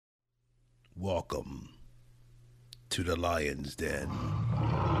Welcome to the Lion's Den. All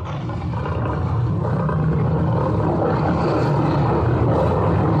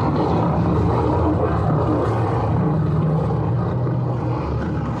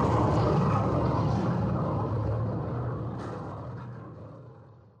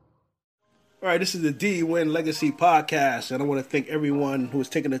right, this is the D-Win Legacy Podcast, and I want to thank everyone who has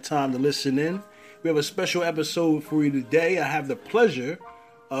taken the time to listen in. We have a special episode for you today. I have the pleasure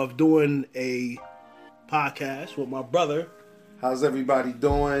of doing a podcast with my brother. How's everybody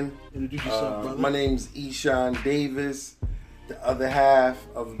doing? Introduce yourself, brother. My name's Eshawn Davis, the other half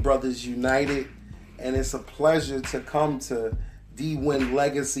of Brothers United, and it's a pleasure to come to D-Win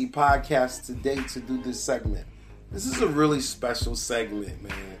Legacy Podcast today to do this segment. This is a really special segment,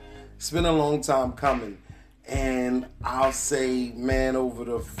 man. It's been a long time coming, and I'll say, man, over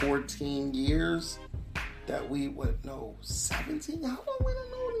the 14 years that 17? How long we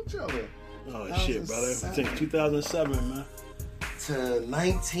done known each other? Oh, shit, brother. I think 2007, man. To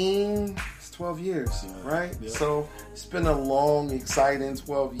 19, it's 12 years, right? Yeah. So it's been a long, exciting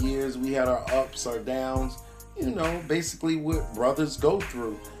 12 years. We had our ups, our downs, basically what brothers go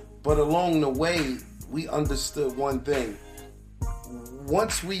through. But along the way, we understood one thing.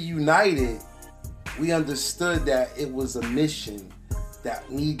 Once we united, we understood that it was a mission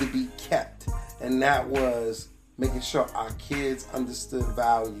that needed to be kept. And that was making sure our kids understood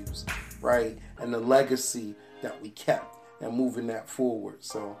values, right? And the legacy that we kept and moving that forward.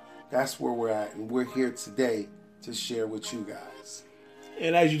 So that's where we're at. And we're here today to share with you guys.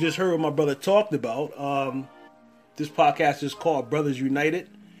 And as you just heard what my brother talked about, this podcast is called Brothers United.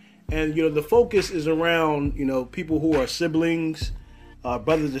 And, the focus is around, people who are siblings,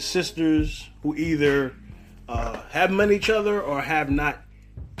 brothers and sisters who either have met each other or have not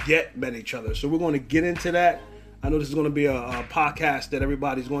yet met each other. So we're going to get into that. I know this is going to be a podcast that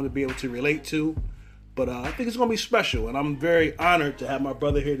everybody's going to be able to relate to, but I think it's going to be special, and I'm very honored to have my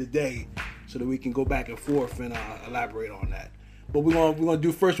brother here today so that we can go back and forth and elaborate on that. But we're going to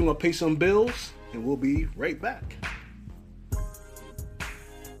do first, we're going to pay some bills, and we'll be right back.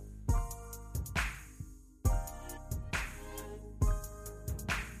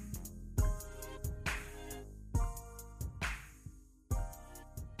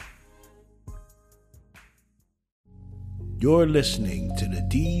 You're listening to the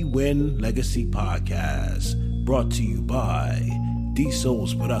D-Win Legacy Podcast, brought to you by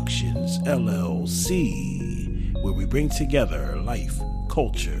D-Souls Productions, LLC, where we bring together life,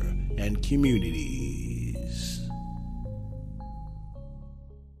 culture, and communities.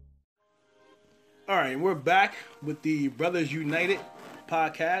 All right, we're back with the Brothers United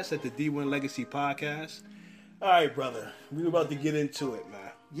Podcast at the D-Win Legacy Podcast. All right, brother, we're about to get into it,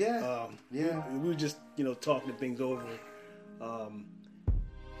 man. Yeah. We were just, talking things over.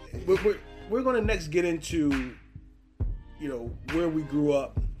 We're going to next get into, where we grew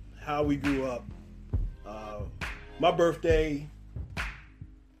up, how we grew up. My birthday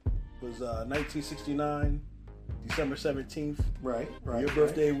was 1969, December 17th. Right. Your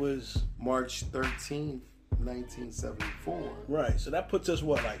birthday was March 13th, 1974. Right. So that puts us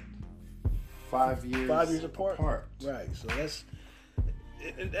 5 years. 5 years apart. Right. So that's,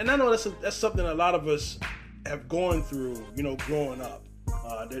 and I know that's something a lot of us have gone through, growing up.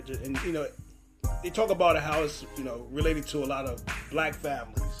 They talk about how it's, related to a lot of black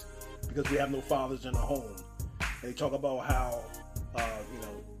families because we have no fathers in the home. And they talk about how,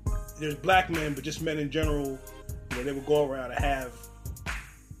 there's black men, but just men in general, they would go around and have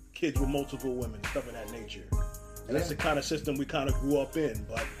kids with multiple women, stuff of that nature. And that's the kind of system we kind of grew up in.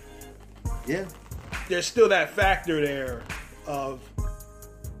 But there's still that factor there of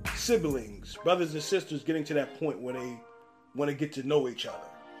siblings, brothers and sisters getting to that point where they want to get to know each other.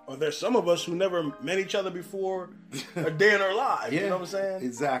 Or there's some of us who never met each other before a day in our lives. You know what I'm saying?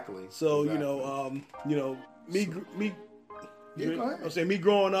 Exactly. So, me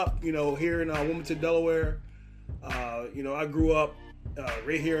growing up, here in Wilmington, Delaware, I grew up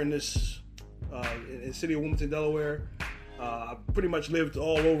right here in this in the city of Wilmington, Delaware. I pretty much lived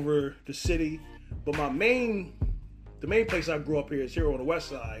all over the city, but the main place I grew up here is here on the west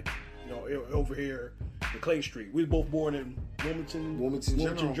side, over here in Clay Street. We were both born in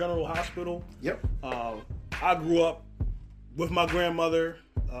Wilmington General Hospital. Yep. I grew up with my grandmother.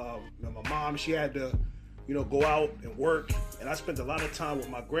 My mom, she had to, go out and work, and I spent a lot of time with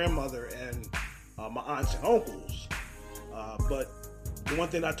my grandmother and my aunts and uncles. But the one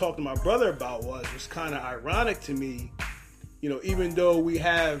thing I talked to my brother about was kind of ironic to me, even though we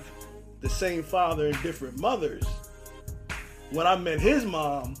have the same father and different mothers, when I met his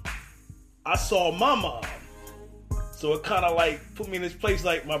mom, I saw my mom. So it kind of like put me in this place.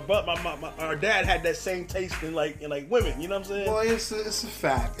 Like our dad had that same taste in like women. You know what I'm saying? Well, it's a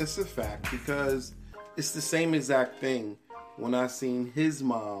fact. It's a fact because it's the same exact thing. When I seen his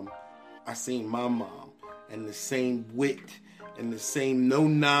mom, I seen my mom, and the same wit and the same no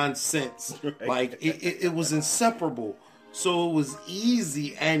nonsense. Right. Like it was inseparable. So it was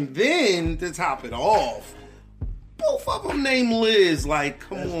easy. And then to top it off, both of them named Liz. Like,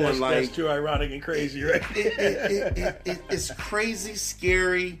 come on, that's too ironic and crazy, right? It's crazy,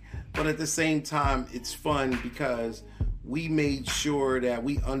 scary, but at the same time, it's fun because we made sure that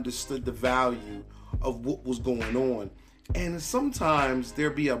we understood the value of what was going on. And sometimes there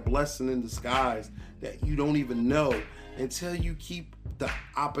be a blessing in disguise that you don't even know until you keep the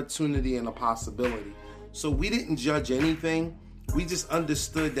opportunity and a possibility. So we didn't judge anything. We just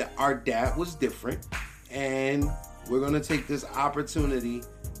understood that our dad was different, and we're going to take this opportunity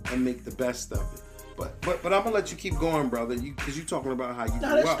and make the best of it. But I'm going to let you keep going, brother, because you're talking about how you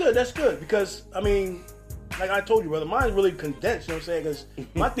grew up. That's good. Because, I mean, like I told you, brother, mine's really condensed, you know what I'm saying? Because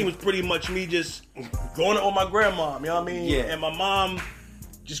my thing was pretty much me just growing up with my grandma, you know what I mean? Yeah. And my mom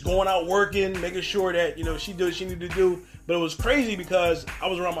just going out working, making sure that, you know, she did what she needed to do. But it was crazy because I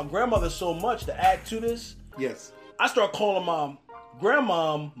was around my grandmother so much. To add to this, yes, I started calling my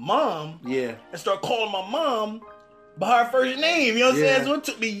grandma mom. Yeah. And start calling my mom by her first name, you know what I'm saying? So it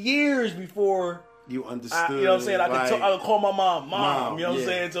took me years before you understood. You know what I'm saying? I could call my mom, you know what I'm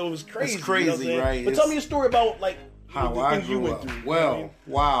saying? So it was crazy. It's crazy, you know right? But tell me a story about like how the things you went through. Well, you know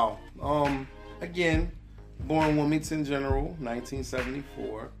wow. Again, born Wilmington General,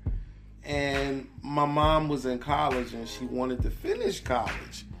 1974. And my mom was in college and she wanted to finish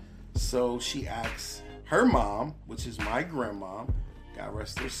college. So she asked her mom, which is my grandma, God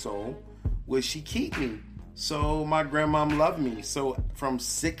rest her soul, would she keep me? So my grandmom loved me. So from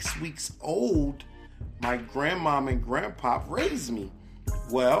 6 weeks old, my grandmom and grandpop raised me.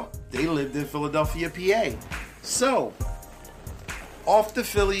 Well, they lived in Philadelphia, PA. So off to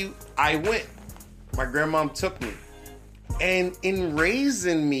Philly, I went. My grandmom took me. And in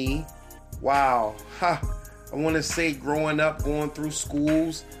raising me, wow, I want to say growing up, going through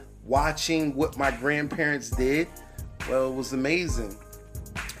schools, watching what my grandparents did, well, it was amazing.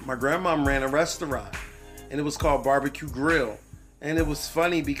 My grandmom ran a restaurant, and it was called Barbecue Grill. And it was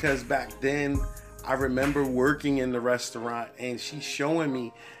funny because back then, I remember working in the restaurant, and she's showing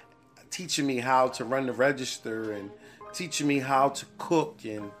me, teaching me how to run the register, and teaching me how to cook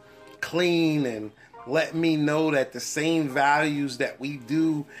and clean, and let me know that the same values that we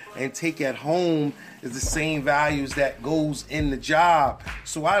do and take at home is the same values that goes in the job.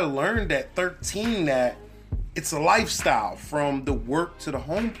 So I learned at 13 that it's a lifestyle from the work to the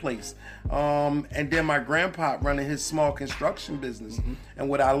home place. And then my grandpa running his small construction business. Mm-hmm. And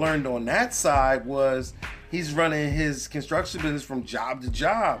what I learned on that side was he's running his construction business from job to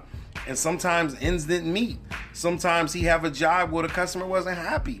job. And sometimes ends didn't meet. Sometimes he have a job where the customer wasn't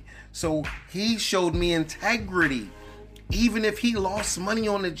happy. So he showed me integrity. Even if he lost money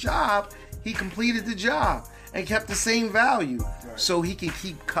on the job, he completed the job and kept the same value. Right. So he can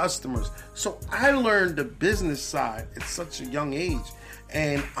keep customers. So I learned the business side at such a young age.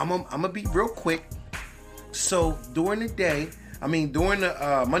 And I'm gonna be real quick. So during the day, during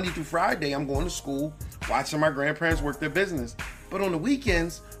the Monday through Friday, I'm going to school, watching my grandparents work their business. But on the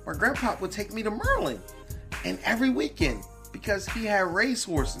weekends, my grandpa would take me to Merlin. And every weekend, because he had race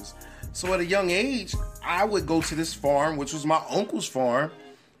horses. So at a young age, I would go to this farm, which was my uncle's farm,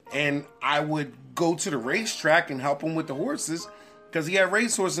 and I would go to the racetrack and help him with the horses because he had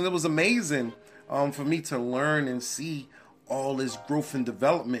race horses, and it was amazing for me to learn and see all this growth and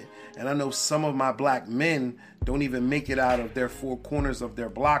development. And I know some of my black men don't even make it out of their four corners of their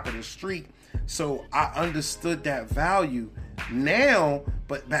block or the street. So I understood that value now,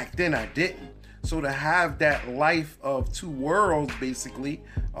 but back then I didn't. So to have that life of two worlds, basically,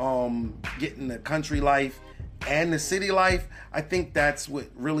 getting the country life and the city life, I think that's what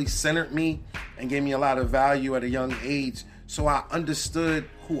really centered me and gave me a lot of value at a young age. So I understood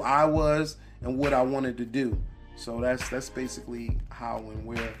who I was and what I wanted to do. So that's basically how and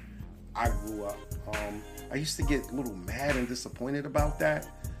where I grew up. I used to get a little mad and disappointed about that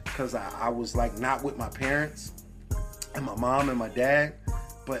because I was like not with my parents and my mom and my dad.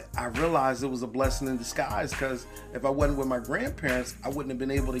 But I realized it was a blessing in disguise because if I wasn't with my grandparents, I wouldn't have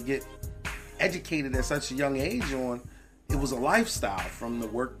been able to get educated at such a young age on it was a lifestyle from the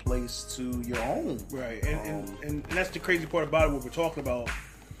workplace to your home. Right. And that's the crazy part about it, what we're talking about,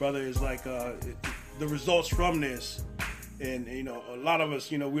 brother, is like the results from this. And, you know, a lot of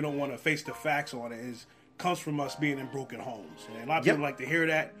us, you know, we don't want to face the facts on it. Comes from us being in broken homes. And a lot of people like to hear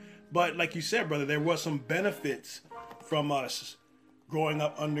that. But like you said, brother, there was some benefits from us growing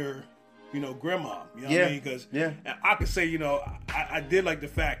up under, grandma. You know what Yeah. I mean? Because Yeah. I could say, I did like the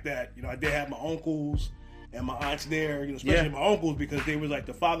fact that, I did have my uncles and my aunts there, especially my uncles, because they was like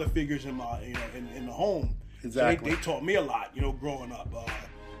the father figures in my, in the home. Exactly. So they taught me a lot, growing up.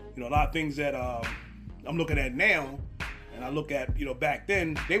 A lot of things that I'm looking at now, and I look at, back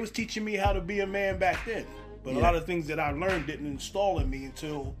then, they was teaching me how to be a man back then. But a lot of things that I learned didn't install in me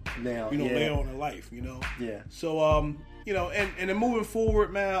until Now, later on in life, Yeah. So and then moving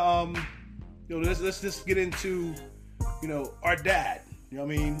forward, man, let's just get into, our dad. You know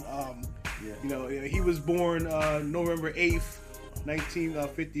what I mean? He was born November 8th,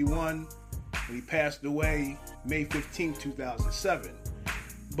 1951, and he passed away May 15th, 2007.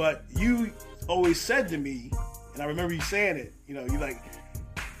 But you always said to me, and I remember you saying it, you like,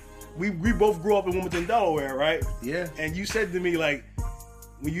 we both grew up in Wilmington, Delaware, right? Yeah. And you said to me, like,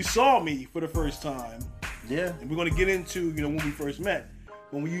 when you saw me for the first time, Yeah. and we're going to get into, when we first met,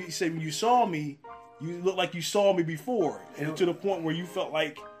 when you said when you saw me, you looked like you saw me before, and to the point where you felt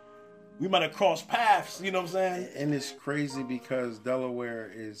like we might have crossed paths, you know what I'm saying? And it's crazy because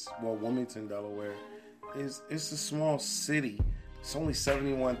Wilmington, Delaware, it's a small city. It's only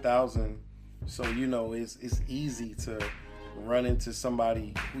 71,000, so it's easy to run into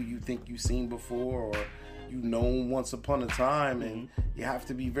somebody who you think you've seen before or once upon a time, and you have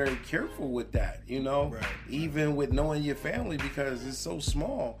to be very careful with that, Right. even with knowing your family because it's so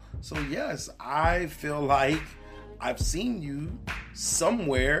small. So yes, I feel like I've seen you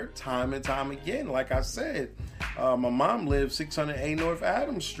somewhere time and time again. Like I said, my mom lived 608 North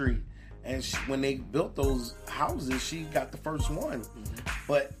Adams Street, and when they built those houses, she got the first one.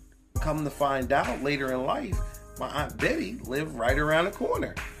 But come to find out later in life, my Aunt Betty lived right around the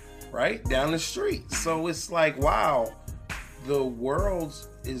corner, right down the street. So it's like, wow, the world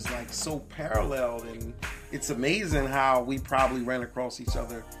is like so paralleled, and it's amazing how we probably ran across each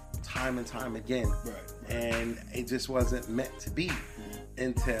other time and time again. Right. And it just wasn't meant to be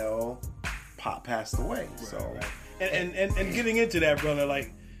until Pop passed away. Right, so right. And getting into that, brother,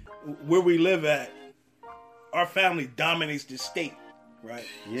 like where we live at, our family dominates the state, right?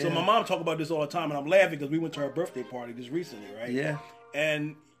 Yeah. So my mom talk about this all the time, and I'm laughing because we went to her birthday party just recently, right? Yeah.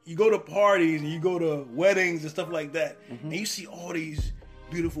 And you go to parties and you go to weddings and stuff like that, and you see all these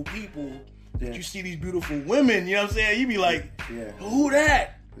beautiful people, but you see these beautiful women, you know what I'm saying? You be like, who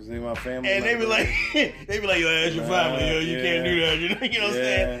that? Cause they my family. And they be like, yo, that's your family, you can't do that, you know what I'm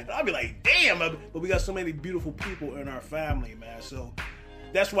saying? And I'll be like, damn, but we got so many beautiful people in our family, man. So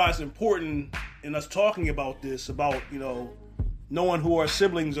that's why it's important in us talking about this, about, knowing who our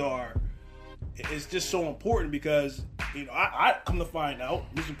siblings are. It's just so important because, I come to find out,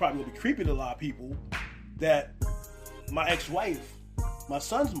 this is probably going to be creepy to a lot of people, that my ex-wife, my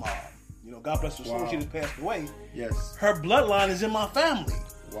son's mom, God bless her soul, she just passed away. Yes. Her bloodline is in my family.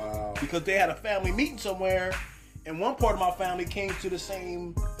 Wow. Because they had a family meeting somewhere, and one part of my family came to the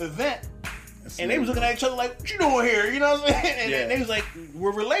same event, and they was looking at each other like, what you doing here? You know what I'm saying? And they was like,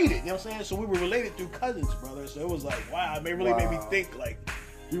 we're related. You know what I'm saying? So we were related through cousins, brother. So it was like, wow, it really made me think, like,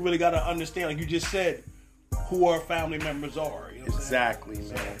 we really got to understand, like you just said, who our family members are. You know what exactly, I'm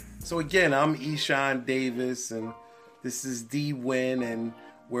saying? man. So again, I'm Eshawn Davis, and this is D Win, and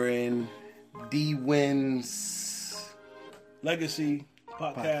we're in D Win's Legacy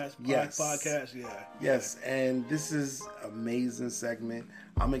podcast. Yes. Podcast, yeah. Yes, and this is amazing segment.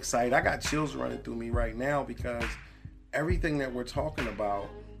 I'm excited. I got chills running through me right now because everything that we're talking about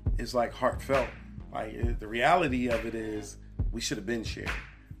is like heartfelt. Like the reality of it is we should have been shared,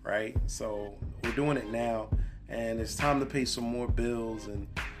 right? So we're doing it now, and it's time to pay some more bills, and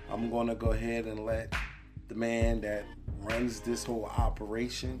I'm going to go ahead and let the man that runs this whole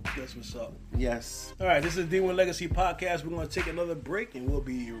operation. That's what's up. Yes. All right, this is D1 Legacy Podcast. We're going to take another break, and we'll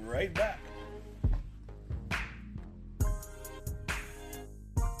be right back.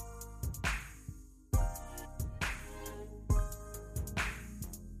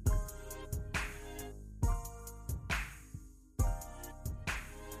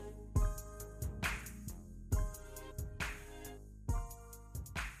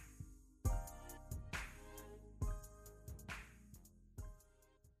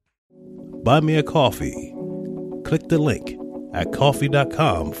 Buy me a coffee. Click the link at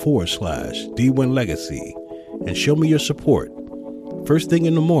coffee.com/D1 Legacy and show me your support. First thing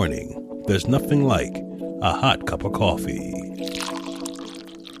in the morning, there's nothing like a hot cup of coffee.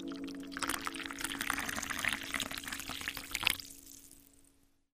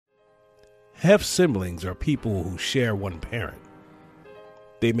 Half siblings are people who share one parent.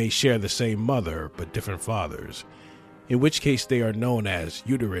 They may share the same mother but different fathers. in which case they are known as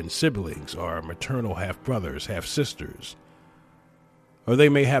uterine siblings or maternal half-brothers, half-sisters. Or they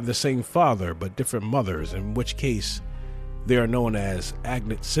may have the same father but different mothers, in which case they are known as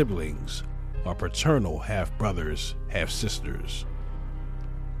agnate siblings or paternal half-brothers, half-sisters.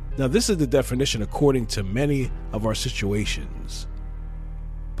 Now, this is the definition according to many of our situations,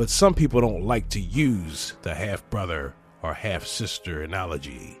 but some people don't like to use the half-brother or half-sister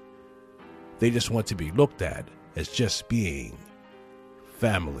analogy. They just want to be looked at as just being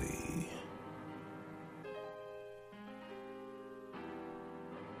family.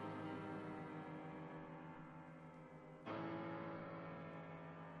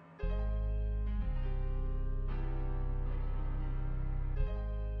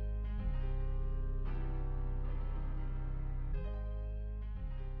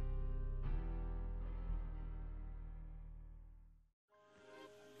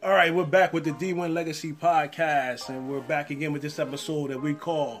 All right, we're back with the D1 Legacy Podcast, and we're back again with this episode that we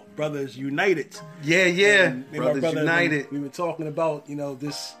call Brothers United. Yeah. Brothers United. We were talking about,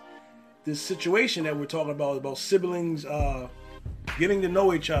 this situation that we're talking about siblings getting to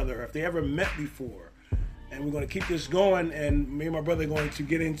know each other, if they ever met before. And we're going to keep this going, and me and my brother are going to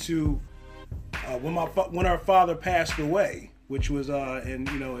get into when our father passed away, which was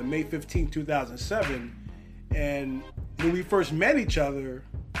in May 15, 2007. And when we first met each other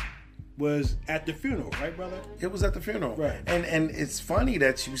was at the funeral, right, brother? It was at the funeral. Right. And it's funny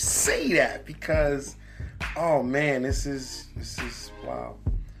that you say that because, oh man, this is wow.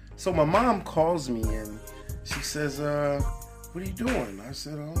 So my mom calls me and she says, what are you doing? I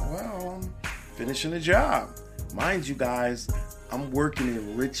said, I'm finishing a job. Mind you guys, I'm working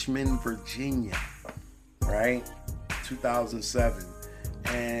in Richmond, Virginia, right? 2007.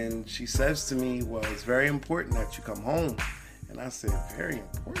 And she says to me, well, it's very important that you come home. And I said, very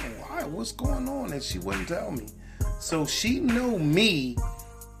important? Why? What's going on? And she wouldn't tell me. So she knew me.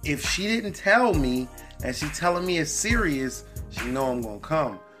 If she didn't tell me and she telling me it's serious, she know I'm going to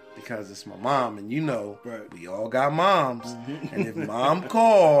come because it's my mom. And right. We all got moms. Mm-hmm. And if mom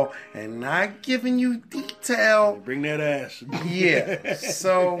call and not giving you detail. Bring that ass. Yeah.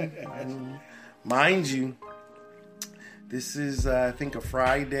 So, mind you, this is, I think, a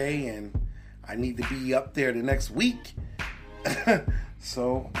Friday, and I need to be up there the next week.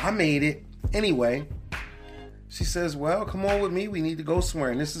 So I made it. Anyway, she says, well, come on with me. We need to go somewhere.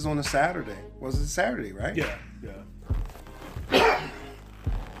 And this is on a Saturday. Was it Saturday, right? Yeah.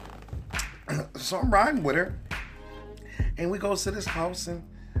 So I'm riding with her. And we go to this house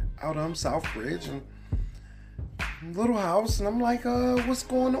out on Southbridge. And little house. And I'm like, what's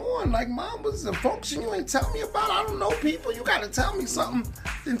going on? Like, Mom, what's the function you ain't tell me about? I don't know people. You got to tell me something.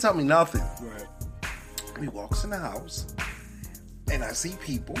 Didn't tell me nothing. Right. We walks in the house. And I see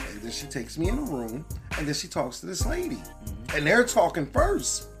people, and then she takes me in the room, and then she talks to this lady. Mm-hmm. And they're talking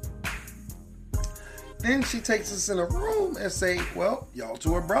first. Then she takes us in a room and say, well, y'all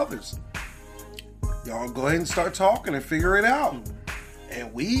two are brothers. Y'all go ahead and start talking and figure it out. Mm-hmm.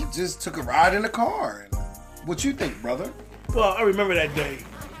 And we just took a ride in the car. What you think, brother? Well, I remember that day,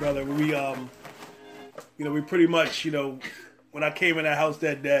 brother. We, we pretty much, when I came in that house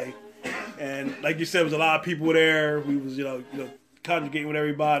that day, and like you said, there was a lot of people there. We was, congregating with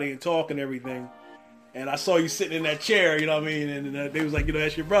everybody and talking and everything. And I saw you sitting in that chair, you know what I mean? And they was like,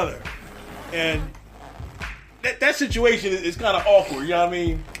 that's your brother. And that situation is kind of awkward, you know what I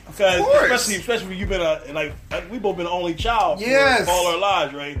mean? Because especially when you've been like we both been the only child for all our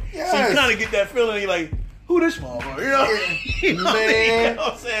lives, right? Yes. So you kind of get that feeling. You're like, who this motherfucker? You know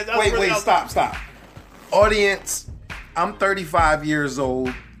what I'm saying? Wait, stop. Audience, I'm 35 years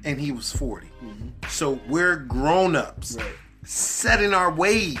old and he was 40. Mm-hmm. So we're grown-ups. Right. Set in our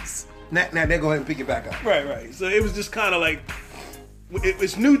ways. Now they go ahead and pick it back up. Right. So it was just kind of like,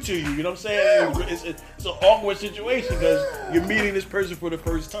 it's new to you, you know what I'm saying? Yeah. It's an awkward situation because you're meeting this person for the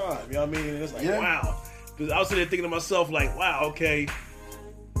first time, you know what I mean? And it's like, wow. Because I was sitting there thinking to myself, like, wow, okay,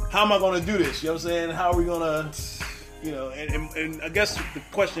 how am I going to do this? You know what I'm saying? How are we going to, and I guess the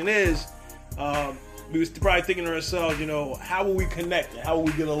question is, we was probably thinking to ourselves, how will we connect? How will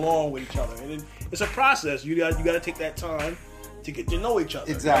we get along with each other? And it's a process. You got to take that time to get to know each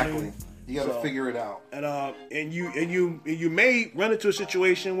other. Exactly. You know what I mean? You got to figure it out. And you may run into a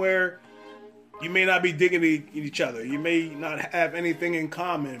situation where you may not be digging each other. You may not have anything in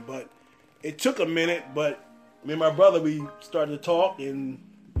common, but it took a minute. But me and my brother, we started to talk and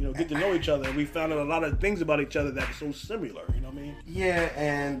get to know each other. And we found out a lot of things about each other that were so similar. You know what I mean? Yeah,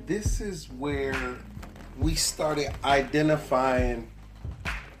 and this is where we started identifying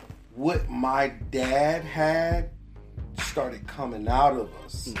what my dad had started coming out of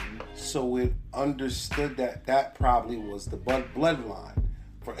us. So it understood that probably was the bloodline.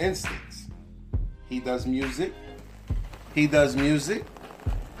 For instance, he does music,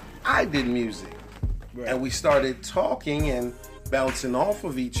 I did music. Right. And we started talking and bouncing off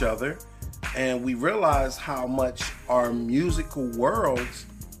of each other, and we realized how much our musical worlds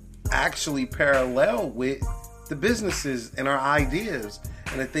actually parallel with the businesses and our ideas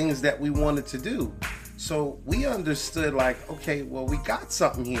and the things that we wanted to do. So we understood, like, okay, well, we got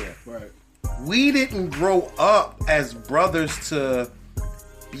something here. Right. We didn't grow up as brothers to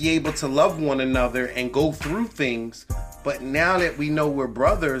be able to love one another and go through things. But now that we know we're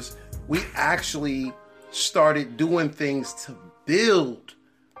brothers, we actually started doing things to build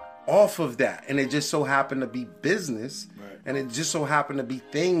off of that. And it just so happened to be business. Right. And it just so happened to be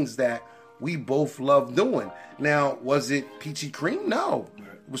things that we both love doing. Now, was it peachy cream? No. Right.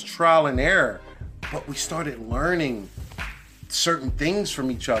 It was trial and error. But we started learning certain things from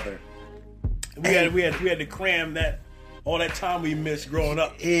each other. We had to cram all that time we missed growing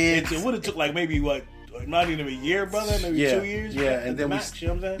up. It would have took like maybe not even a year, brother, maybe 2 years. Yeah, and then max, you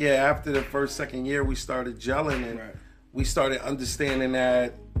know what I'm saying? Yeah, after the second year, we started gelling and we started understanding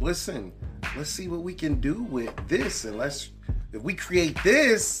that. Listen, let's see what we can do with this, and if we create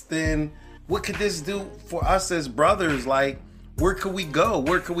this, then what could this do for us as brothers? Like, where could we go?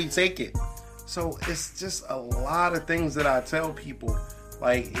 Where could we take it? So it's just a lot of things that I tell people.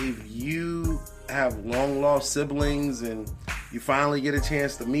 Like, if you have long lost siblings and you finally get a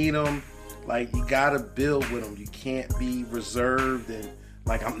chance to meet them, like, you gotta build with them. You can't be reserved and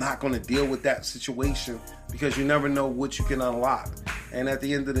like, I'm not going to deal with that situation, because you never know what you can unlock. And at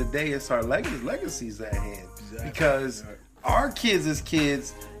the end of the day, it's our legacies at hand. Exactly. Because our kids as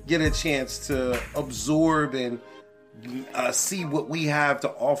kids get a chance to absorb and see what we have to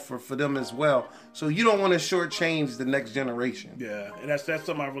offer for them as well. So you don't want to shortchange the next generation. Yeah, and that's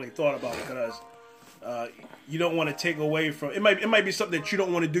something I really thought about, because you don't want to take away from it. Might be something that you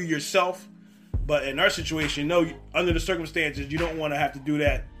don't want to do yourself, but in our situation, no, under the circumstances, you don't want to have to do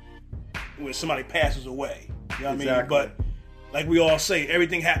that when somebody passes away. You know what I mean? But like we all say,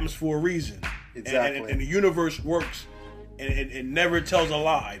 everything happens for a reason. Exactly. And the universe works, and it never tells a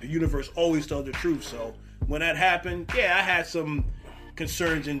lie. The universe always tells the truth. So when that happened, yeah, I had some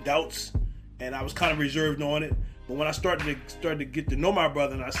concerns and doubts, and I was kind of reserved on it. But when I started to get to know my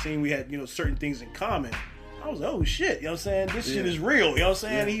brother, and I seen we had, certain things in common, I was like, oh shit, you know what I'm saying? This shit is real, you know what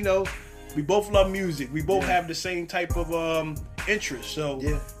I'm saying? Yeah. We both love music. We both have the same type of interest. So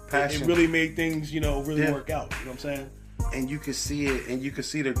it really made things, really work out. You know what I'm saying? And you can see it, and you can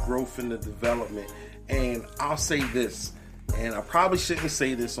see the growth and the development. And I'll say this, and I probably shouldn't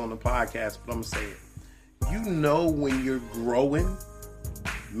say this on the podcast, but I'm going to say it. When you're growing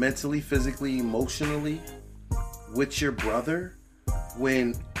mentally, physically, emotionally with your brother,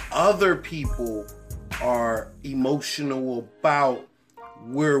 when other people are emotional about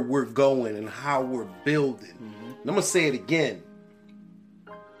where we're going and how we're building. Mm-hmm. And I'm going to say it again.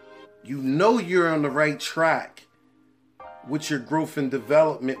 You're on the right track with your growth and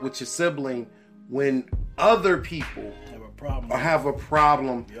development with your sibling when other people have a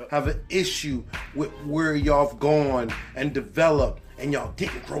problem, have an issue with where y'all have gone and developed, and y'all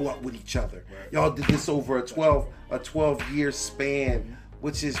didn't grow up with each other. Right. Y'all did this over a 12-year span,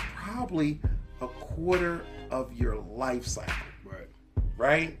 which is probably a quarter of your life cycle.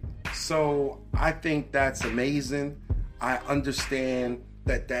 Right? So I think that's amazing. I understand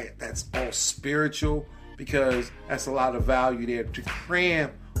that's all spiritual, because that's a lot of value there to cram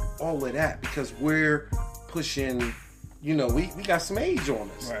all of that, because we're pushing, we got some age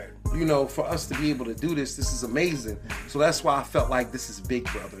on us. Right. For us to be able to do this is amazing. So that's why I felt like this is Big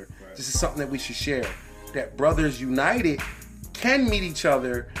Brother. Right. This is something that we should share. That Brothers United can meet each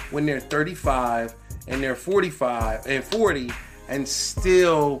other when they're 35 and they're 45 and 40 and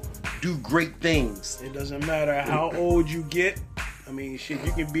still do great things. It doesn't matter how old you get. I mean, shit,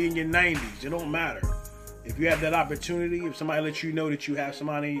 you can be in your 90s. It don't matter. If you have that opportunity, if somebody lets you know that you have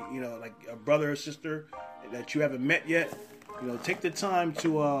somebody, like a brother or sister that you haven't met yet, take the time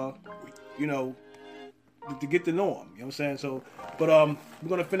to, to get to know them. You know what I'm saying? So, but we're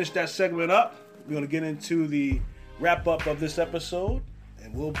going to finish that segment up. We're going to get into the wrap up of this episode,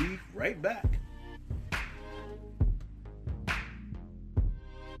 and we'll be right back.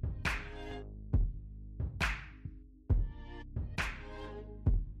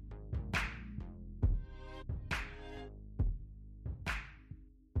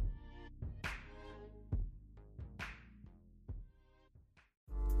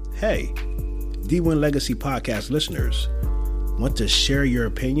 Hey, D1 Legacy Podcast listeners, want to share your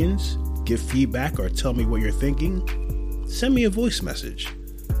opinions, give feedback, or tell me what you're thinking? send me a voice message.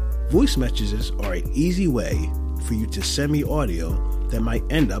 Voice messages are an easy way for you to send me audio that might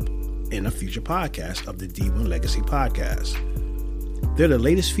end up in a future podcast of the D1 Legacy Podcast. They're the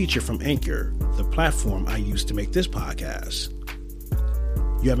latest feature from Anchor, the platform I use to make this podcast.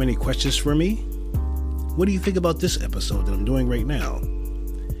 You have any questions for me? What do you think about this episode that I'm doing right now?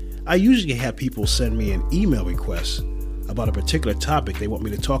 I usually have people send me an email request about a particular topic they want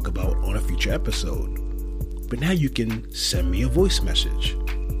me to talk about on a future episode. But now you can send me a voice message.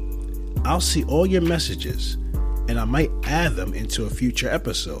 I'll see all your messages, and I might add them into a future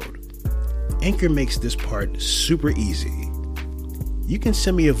episode. Anchor makes this part super easy. You can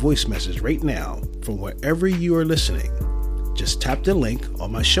send me a voice message right now from wherever you are listening. Just tap the link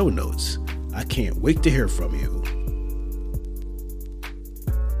on my show notes. I can't wait to hear from you.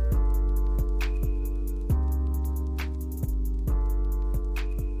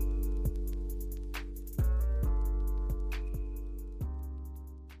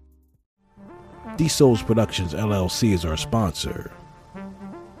 D Souls Productions LLC is our sponsor,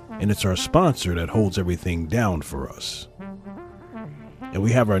 and it's our sponsor that holds everything down for us. And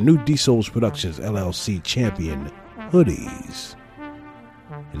we have our new D Souls Productions LLC champion hoodies,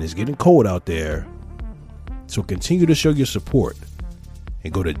 and it's getting cold out there, so continue to show your support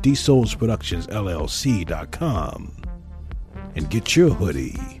and go to dsoulsproductionsllc.com and get your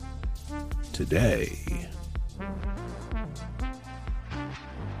hoodie today.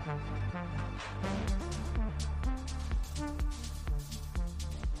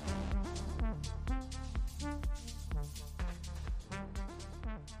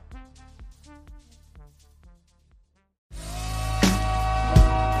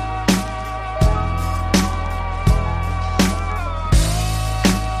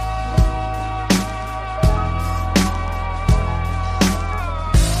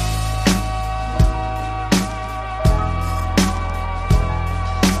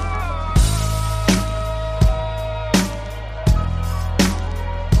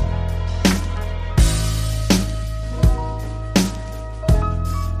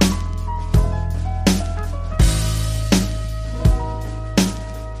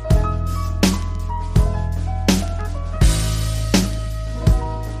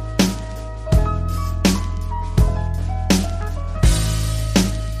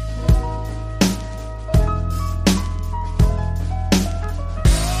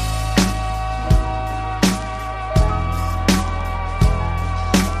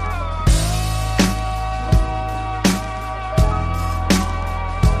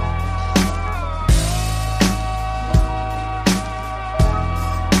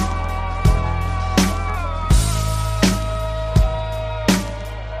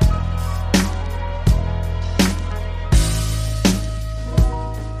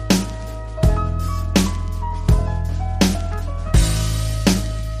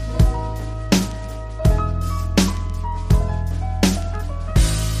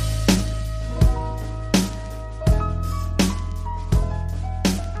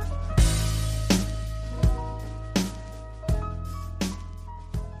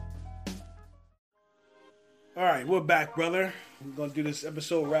 All right, we're back, brother. We're gonna do this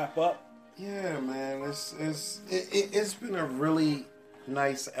episode wrap up. Yeah, man, it's been a really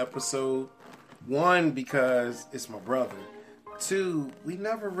nice episode. One, because it's my brother. Two, we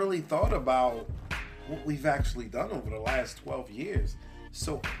never really thought about what we've actually done over the last 12 years.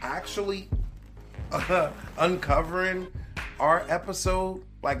 So actually uncovering our episode,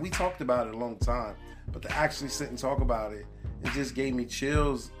 like we talked about it a long time, but to actually sit and talk about it, it just gave me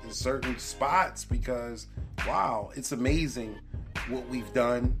chills in certain spots because, wow, it's amazing what we've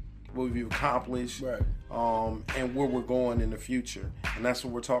done, what we've accomplished, right. And where we're going in the future. And that's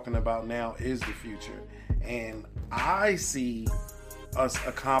what we're talking about now is the future. And I see us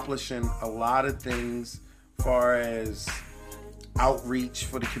accomplishing a lot of things as far as outreach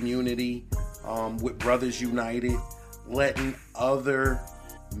for the community, with Brothers United, letting other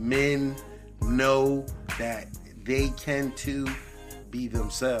men know that they can too be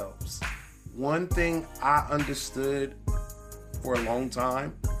themselves. One thing I understood for a long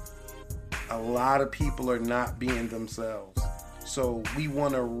time, a lot of people are not being themselves. So we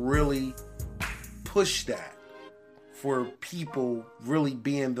want to really push that for people really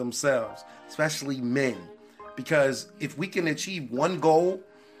being themselves, especially men. Because if we can achieve one goal,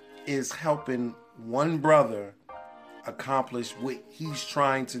 is helping one brother accomplish what he's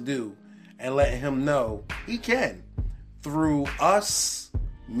trying to do and letting him know he can. Through us,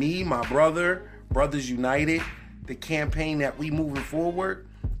 me, my brother, Brothers United, the campaign that we moving forward,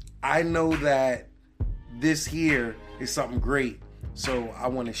 I know that this here is something great. So I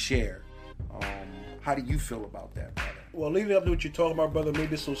want to share. How do you feel about that, brother? Well, leading up to what you're talking about, brother, made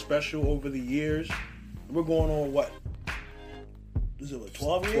this so special over the years. We're going on what? Is it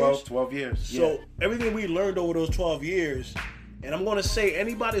 12 years? 12 years. So everything we learned over those 12 years, and I'm going to say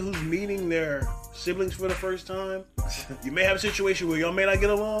anybody who's meeting their siblings for the first time, you may have a situation where y'all may not get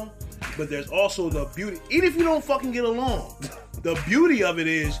along, but there's also the beauty. Even if you don't fucking get along, the beauty of it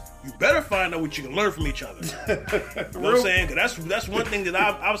is you better find out what you can learn from each other. You know what I'm saying? Because that's one thing that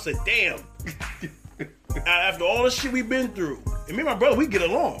I said, damn. After all the shit we've been through, and me and my brother, we get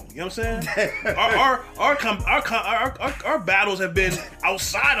along. You know what I'm saying? Our battles have been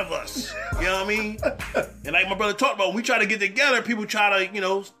outside of us. You know what I mean? And like my brother talked about, when we try to get together, people try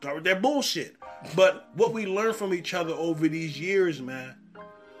to, start with their bullshit. But what we learn from each other over these years, man,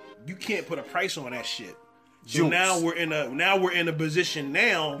 you can't put a price on that shit. So now we're in a position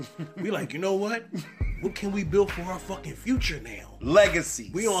now. We like, you know what? What can we build for our fucking future now? Legacy.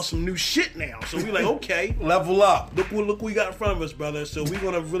 We on some new shit now. So we like, okay. Level up. Look what we got in front of us, brother. So we're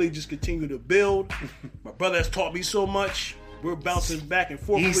going to really just continue to build. My brother has taught me so much. We're bouncing back and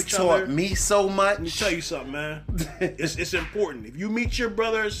forth with each other. He's taught me so much. Let me tell you something, man. It's important. If you meet your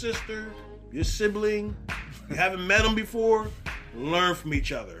brother or sister, your sibling, you haven't met them before, learn from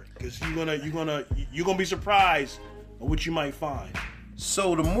each other. Because you're gonna be surprised at what you might find.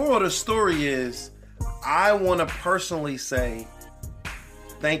 So the moral of the story is, I want to personally say,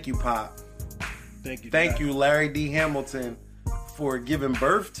 thank you, Pop. Thank you. Thank you, Larry D. Hamilton, for giving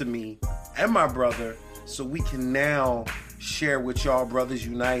birth to me and my brother, so we can now share with y'all Brothers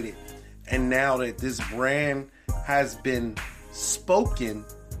United. And now that this brand has been spoken,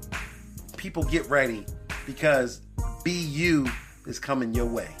 people get ready, because BU is coming your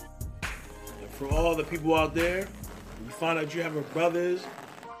way. And for all the people out there, when you find out you have brothers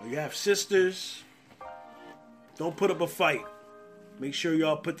or you have sisters, don't put up a fight. Make sure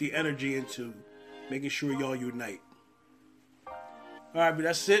y'all put the energy into making sure y'all unite. All right, but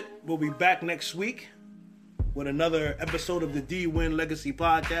that's it. We'll be back next week with another episode of the D-Win Legacy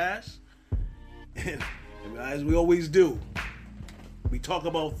Podcast. And as we always do, we talk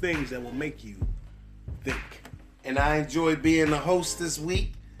about things that will make you think. And I enjoyed being the host this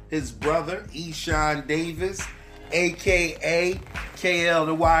week. His brother, Eshawn Davis, a.k.a. KL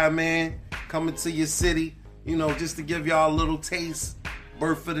the Wire Man, coming to your city, just to give y'all a little taste.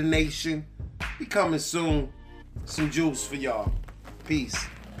 Birth of the Nation. Be coming soon. Some juice for y'all. Peace.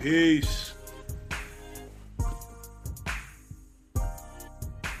 Peace.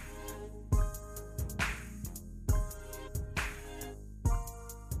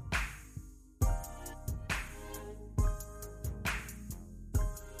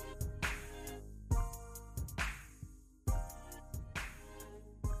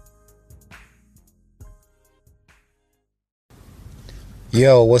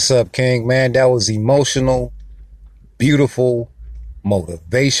 Yo, what's up, King? Man, that was emotional, beautiful,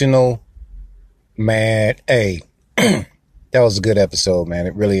 motivational. Man, hey, that was a good episode, man. I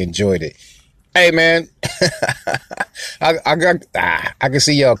really enjoyed it. Hey, man, I can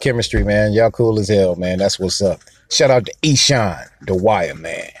see y'all chemistry, man. Y'all cool as hell, man. That's what's up. Shout out to Eshawn, the Wire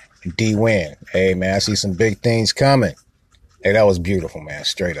Man, D-Win. Hey, man, I see some big things coming. Hey, that was beautiful, man.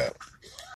 Straight up.